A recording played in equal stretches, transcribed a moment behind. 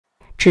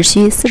只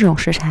需4种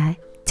食材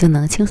就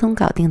能轻松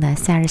搞定的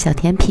夏日小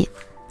甜品，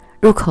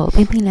入口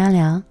冰冰凉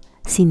凉，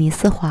细腻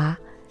丝滑，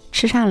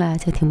吃上了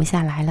就停不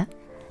下来了，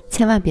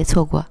千万别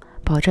错过，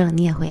保证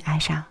你也会爱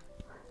上。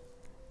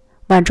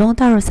碗中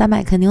倒入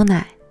300克牛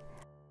奶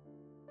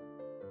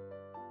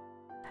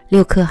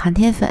，6克含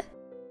甜粉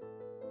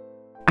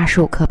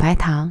，25克白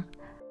糖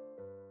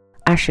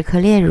，20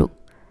克炼乳，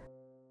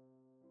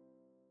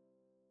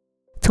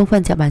充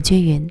分搅拌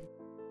均匀，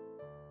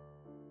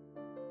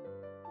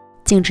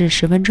静置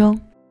10分钟，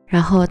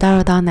然后倒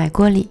入到奶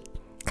锅里，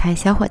开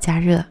小火加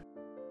热，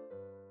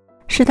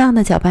适当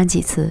的搅拌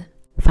几次，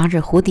防止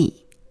糊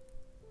底。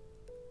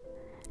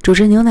煮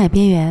至牛奶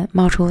边缘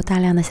冒出大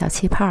量的小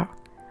气泡，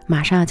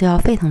马上就要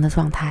沸腾的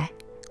状态，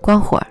关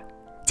火，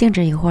静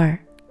置一会儿，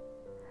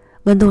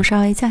温度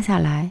稍微降下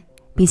来，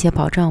并且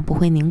保证不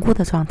会凝固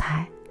的状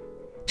态。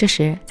这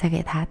时再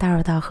给它倒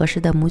入到合适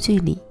的模具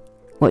里，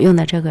我用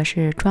的这个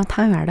是装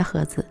汤圆的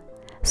盒子，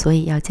所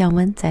以要降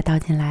温再倒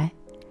进来。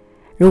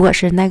如果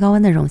是耐高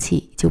温的容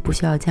器，就不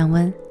需要降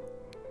温。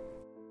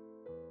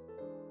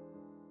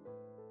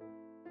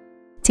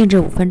静置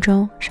5分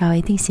钟，稍微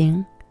定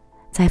型，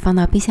再放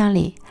到冰箱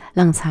里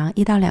冷藏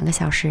1到2个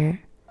小时。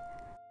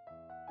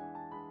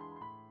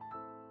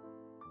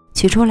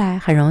取出来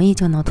很容易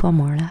就能脱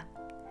模了。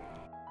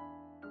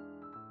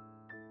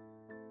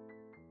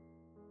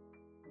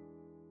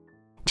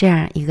这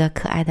样一个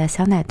可爱的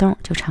小奶冻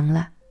就成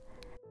了。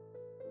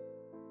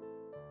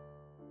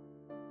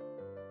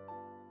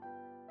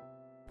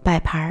摆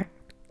盘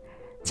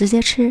直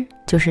接吃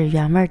就是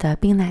原味的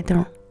冰奶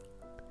冻，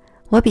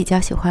我比较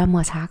喜欢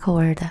抹茶口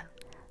味的，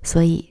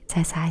所以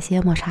再撒一些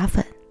抹茶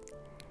粉。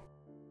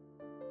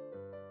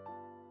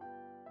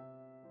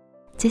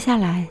接下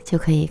来就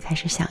可以开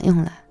始享用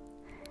了。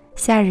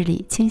夏日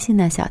里清新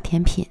的小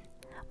甜品，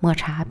抹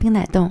茶冰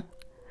奶冻，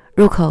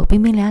入口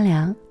冰冰凉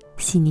凉，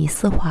细腻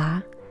丝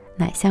滑，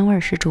奶香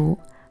味十足，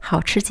好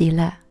吃极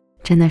了，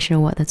真的是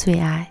我的最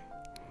爱。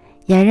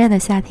炎热的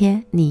夏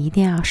天，你一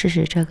定要试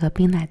试这个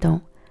冰奶冻，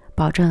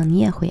保证你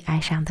也会爱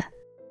上的。